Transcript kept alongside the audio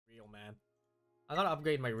man. I gotta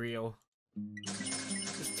upgrade my Rio.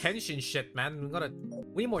 This tension shit, man.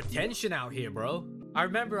 We need more tension out here, bro. I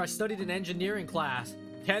remember I studied in engineering class.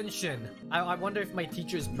 Tension. I wonder if my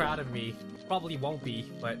teacher is proud of me. Probably won't be,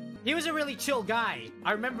 but he was a really chill guy.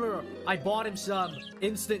 I remember I bought him some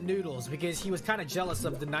instant noodles because he was kind of jealous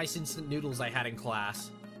of the nice instant noodles I had in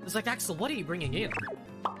class. It's like, Axel, what are you bringing in?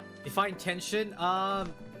 Define tension?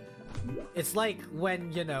 It's like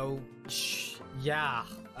when, you know,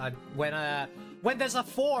 when there's a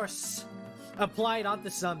force applied onto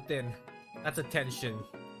something. That's a tension.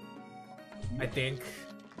 I think.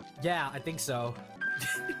 Yeah, I think so.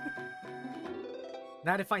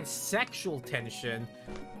 Now define sexual tension.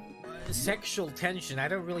 Sexual tension, I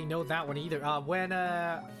don't really know that one either. When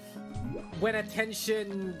a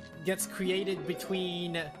tension gets created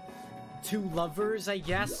between two lovers, I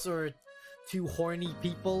guess, or two horny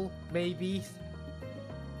people, maybe.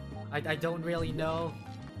 I don't really know.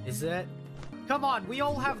 Is it? Come on, we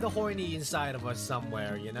all have the horny inside of us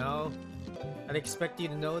somewhere, you know? I'd expect you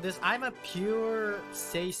to know this. I'm a pure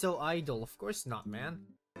say-so idol. Of course not, man.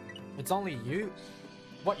 It's only you.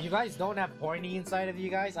 What, you guys don't have horny inside of you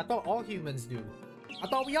guys? I thought all humans do. I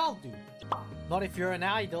thought we all do. Not if you're an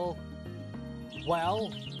idol.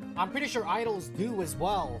 Well, I'm pretty sure idols do as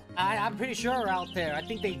well. I'm pretty sure out there. I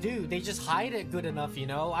think they do. They just hide it good enough, you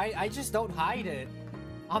know? I just don't hide it.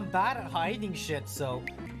 I'm bad at hiding shit, so...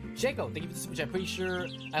 Jacob, thank you for the super chat. Pretty sure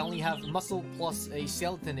I only have muscle plus a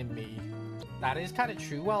skeleton in me. That is kind of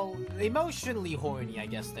true. Well, emotionally horny, I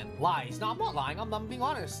guess, then. Lies. No, I'm not lying. I'm being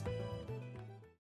honest.